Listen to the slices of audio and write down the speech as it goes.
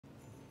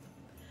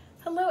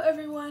Hello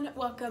everyone,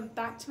 welcome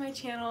back to my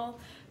channel.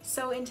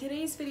 So in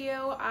today's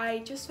video, I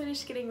just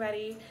finished getting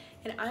ready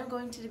and I'm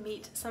going to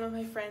meet some of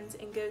my friends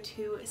and go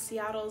to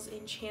Seattle's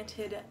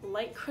Enchanted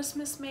Light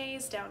Christmas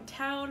Maze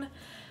downtown.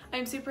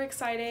 I'm super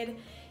excited.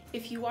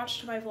 If you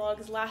watched my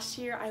vlogs last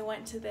year, I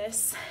went to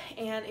this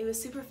and it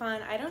was super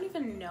fun. I don't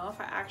even know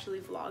if I actually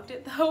vlogged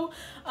it though,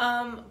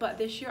 but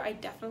this year I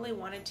definitely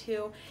wanted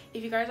to.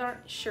 If you guys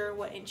aren't sure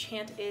what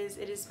Enchant is,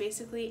 it is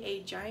basically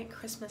a giant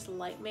Christmas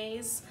light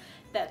maze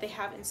that they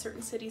have in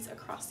certain cities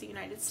across the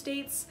United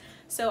States.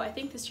 So I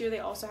think this year they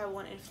also have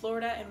one in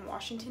Florida and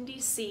Washington,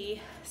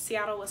 D.C.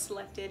 Seattle was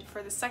selected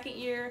for the second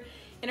year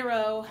in a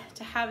row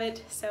to have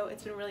it, so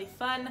it's been really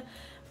fun.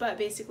 But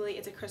basically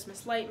it's a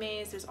Christmas light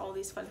maze. There's all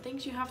these fun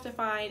things you have to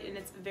find and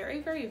it's very,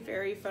 very,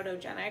 very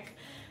photogenic.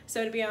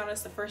 So to be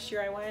honest, the first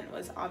year I went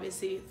was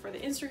obviously for the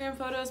Instagram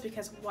photos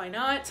because why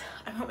not?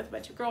 I went with a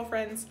bunch of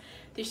girlfriends.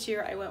 This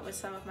year I went with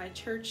some of my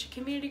church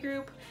community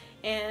group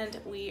and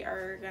we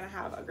are gonna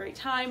have a great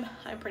time.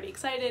 I'm pretty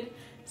excited.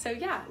 So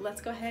yeah, let's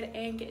go ahead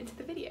and get into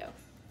the video.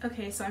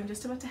 Okay, so I'm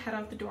just about to head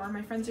out the door.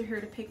 My friends are here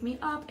to pick me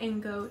up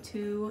and go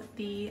to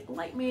the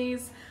light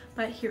maze,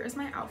 but here is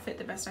my outfit,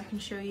 the best I can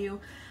show you.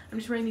 I'm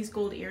just wearing these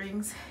gold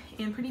earrings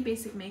and pretty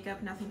basic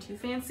makeup, nothing too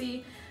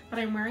fancy, but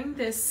I'm wearing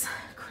this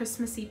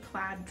Christmassy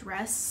plaid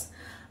dress.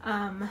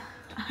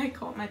 I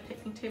call it my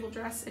picnic table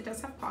dress. It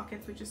does have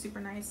pockets, which is super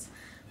nice,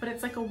 but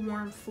it's like a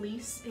warm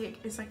fleece.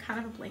 It's like kind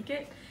of a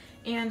blanket,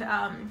 and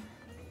I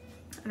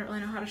don't really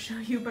know how to show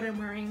you, but I'm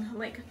wearing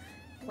like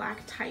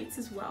black tights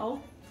as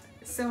well.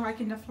 So I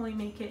can definitely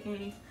make it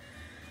a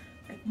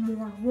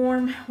more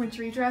warm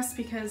wintry dress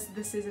because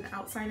this is an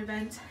outside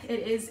event. It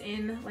is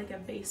in like a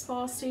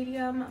baseball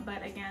stadium,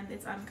 but again,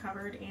 it's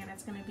uncovered and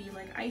it's gonna be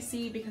like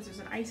icy because there's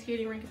an ice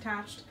skating rink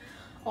attached,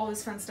 all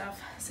this fun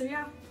stuff. So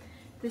yeah,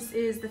 this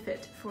is the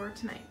fit for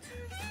tonight.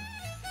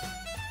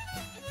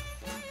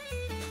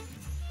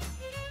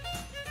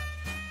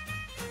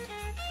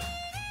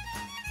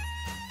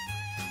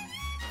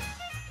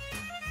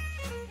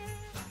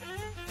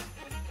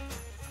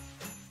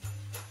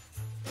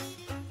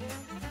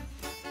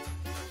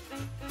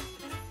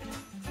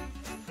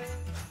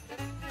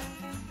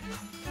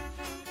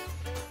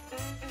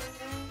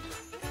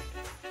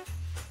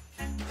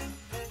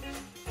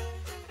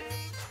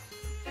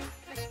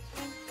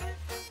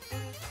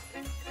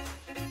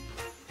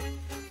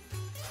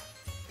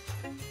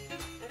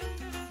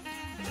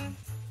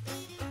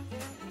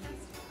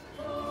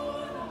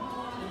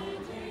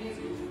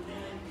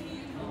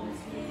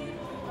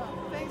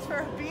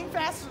 For being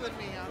faster than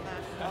me on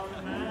that.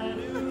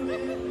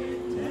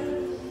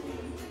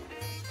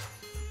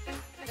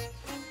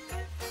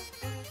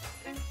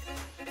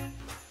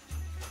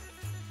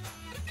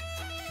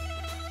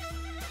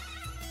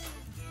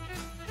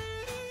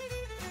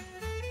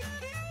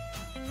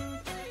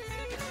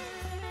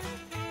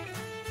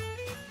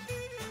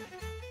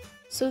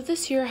 So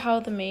this year how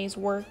the maze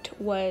worked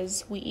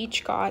was we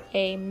each got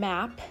a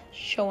map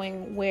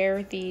showing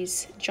where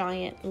these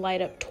giant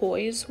light up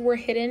toys were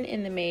hidden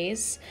in the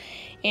maze,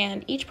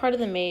 and each part of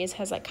the maze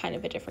has like kind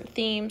of a different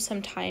theme.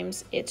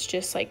 Sometimes it's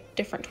just like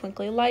different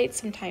twinkly lights,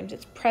 sometimes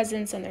it's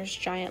presents and there's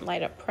giant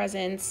light up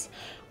presents,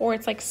 or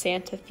it's like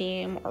Santa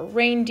theme or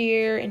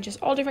reindeer and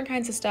just all different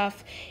kinds of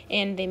stuff.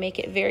 And they make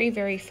it very,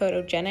 very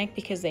photogenic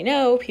because they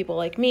know people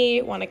like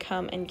me want to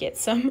come and get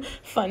some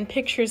fun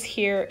pictures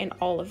here and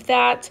all of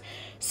that.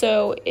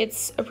 So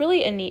it's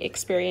really a neat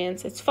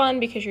experience. It's fun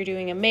because you're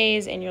doing a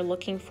maze and you're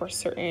looking for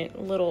certain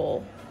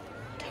little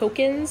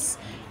tokens,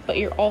 but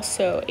you're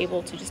also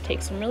able to just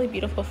take some really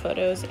beautiful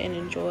photos and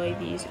enjoy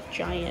these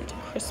giant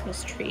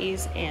Christmas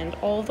trees and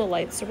all the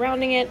lights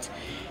surrounding it.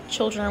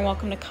 Children are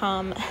welcome to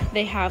come.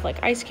 They have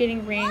like ice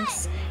skating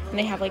rinks and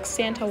they have like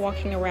Santa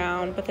walking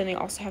around, but then they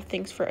also have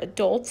things for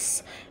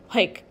adults,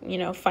 like, you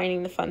know,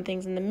 finding the fun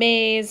things in the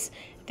maze.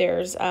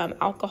 There's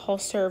alcohol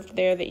served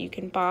there that you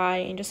can buy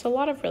and just a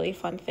lot of really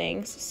fun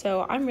things.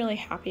 So I'm really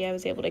happy I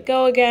was able to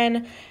go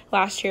again.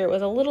 Last year it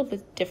was a little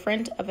bit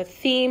different of a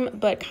theme,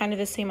 but kind of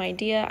the same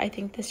idea. I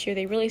think this year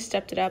they really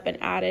stepped it up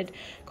and added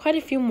quite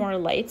a few more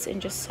lights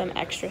and just some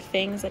extra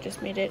things that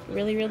just made it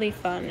really, really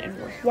fun and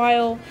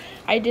worthwhile.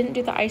 I didn't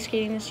do the ice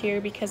skating this year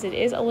because it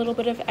is a little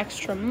bit of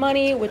extra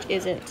money, which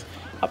isn't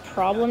a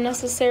problem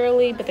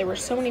necessarily, but there were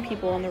so many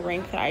people on the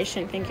rink that I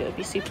shouldn't think it would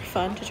be super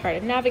fun to try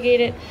to navigate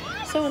it.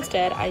 So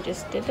instead I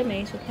just did the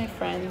maze with my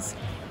friends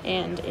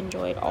and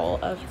enjoyed all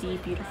of the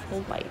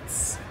beautiful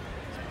lights.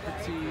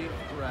 Pretty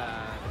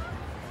rad.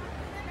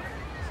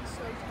 This is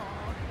so tall.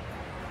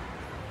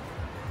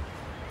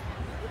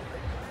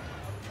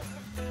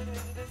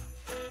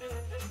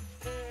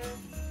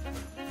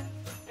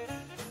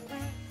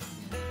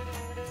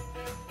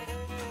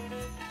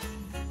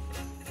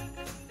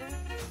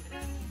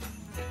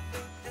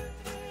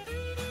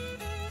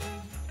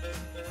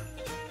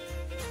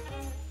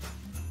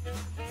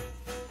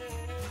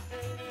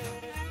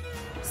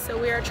 So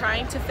we are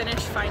trying to finish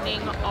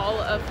finding all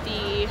of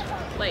the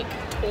like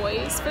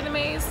toys for the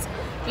maze.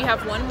 We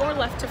have one more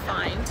left to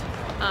find,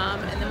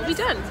 and then we'll be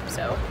done.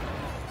 So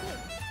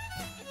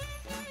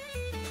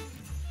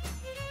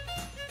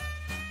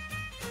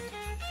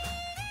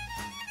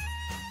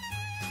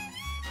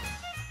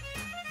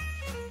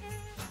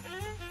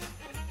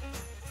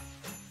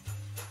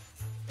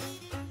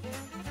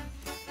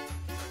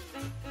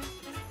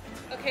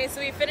Okay,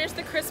 so we finished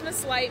the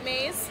Christmas light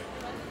maze.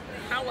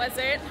 How was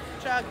it?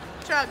 Chug,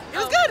 chug. It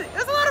was good. It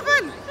was a lot of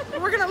fun.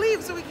 But we're gonna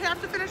leave, so we have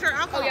to finish our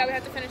alcohol. Oh yeah, we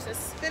have to finish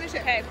this. Finish it.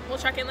 Okay, we'll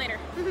check in later.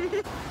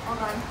 All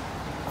gone.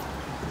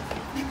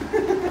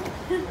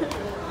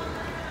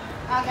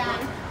 All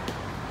gone.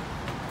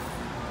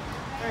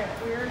 All right,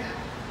 we're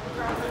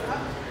dropping it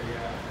up.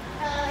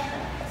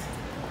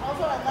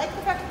 Also, I like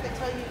the fact that they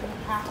tell you you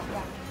have to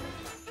go.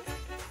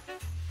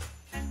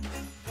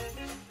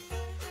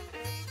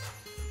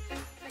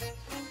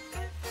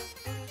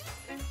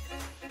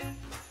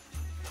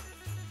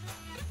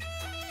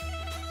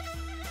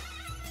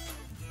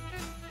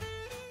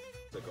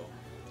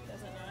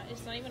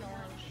 It's not even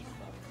orange.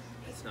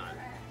 It's not.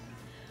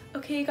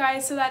 Okay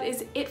guys, so that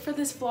is it for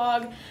this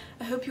vlog.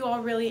 I hope you all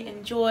really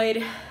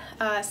enjoyed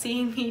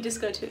seeing me just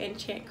go to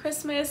Enchant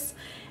Christmas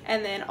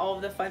and then all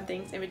of the fun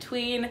things in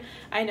between.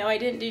 I know I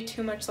didn't do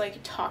too much like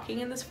talking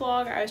in this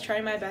vlog. I was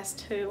trying my best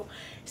to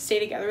stay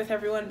together with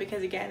everyone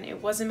because again, it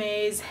was a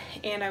maze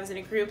and I was in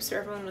a group, so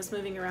everyone was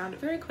moving around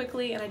very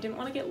quickly and I didn't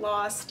want to get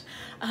lost.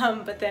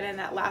 But then in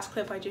that last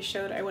clip I just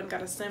showed, I went and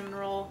got a cinnamon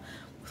roll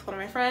with one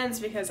of my friends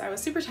because I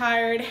was super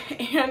tired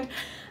and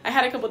I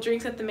had a couple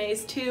drinks at the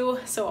maze too,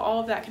 so all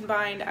of that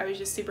combined, I was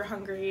just super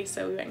hungry,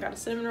 so we went and got a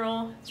cinnamon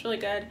roll. It's really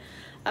good.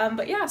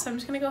 But yeah, so I'm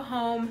just gonna go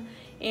home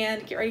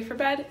and get ready for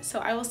bed, so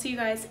I will see you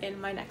guys in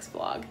my next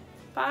vlog.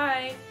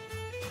 Bye!